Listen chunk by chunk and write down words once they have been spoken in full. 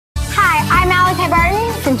Ty Barton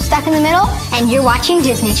from Stuck in the Middle, and you're watching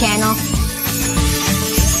Disney Channel.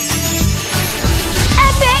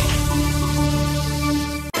 Epic!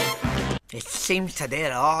 It seems today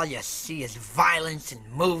that all you see is violence in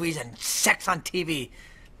movies and sex on TV.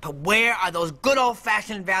 But where are those good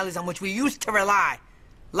old-fashioned values on which we used to rely?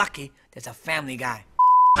 Lucky there's a Family Guy.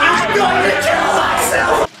 I'm going to kill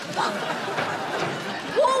myself!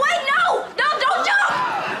 Whoa, wait, no! No, don't jump!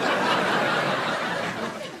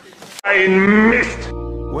 I missed!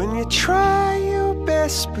 When you try your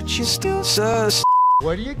best, but you still sus.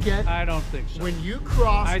 What do you get? I don't think so. When you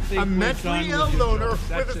cross a mentally ill loner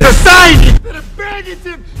with a society that abandons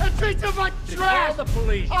him and treats him like trash! Call the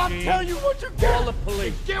police, I'll Gene. tell you what you get! Call the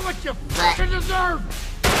police. Get what you fucking deserve!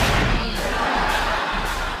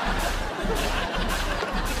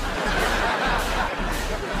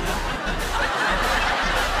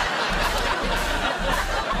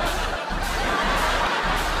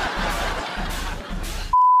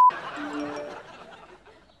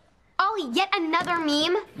 Yet another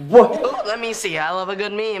meme? What? Ooh, let me see. I love a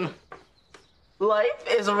good meme. Life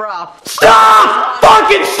is rough. Stop!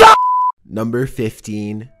 Fucking stop! Number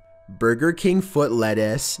 15. Burger King foot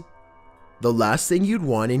lettuce. The last thing you'd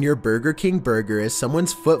want in your Burger King burger is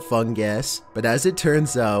someone's foot fungus, but as it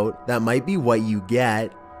turns out, that might be what you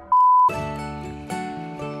get.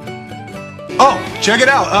 Oh, check it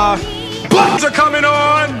out. Buttons are coming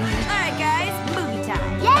on! Alright guys, movie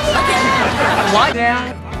time. What?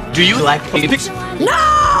 Do you like pigs? No!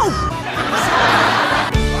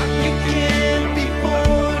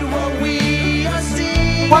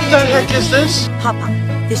 What the heck is this? Papa,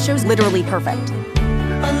 this show's literally perfect.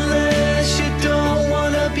 Unless you don't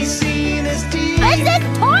wanna be seen as deep. This is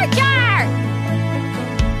torture!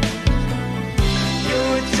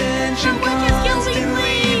 Your attention Someone just kill me,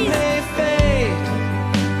 constantly may fade.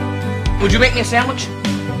 Would you make me a sandwich?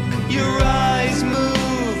 Your eyes move.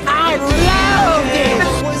 I love it!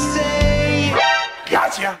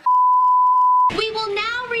 Gotcha! We will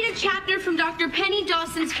now read a chapter from Dr. Penny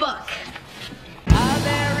Dawson's book. Are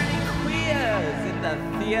there any queers in the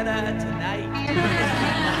theater tonight?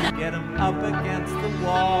 Get them up against the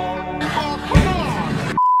wall.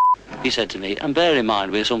 He said to me, and bear in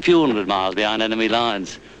mind we're some few hundred miles behind enemy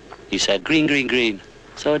lines. He said, green, green, green.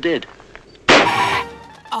 So I did.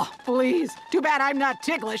 Oh, please. Too bad I'm not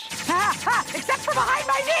ticklish. Ha, ha, except for behind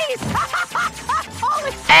my knees.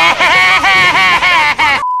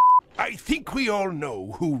 I think we all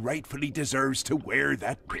know who rightfully deserves to wear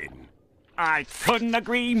that pin. I couldn't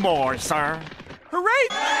agree more, sir. Hooray!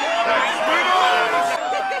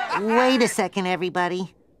 Wait a second,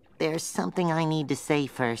 everybody. There's something I need to say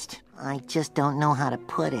first. I just don't know how to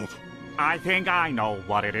put it. I think I know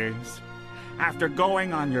what it is. After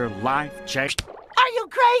going on your life check... Are you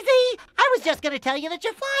crazy? I was just gonna tell you that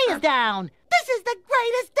your fly is down. This is the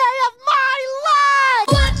greatest day of my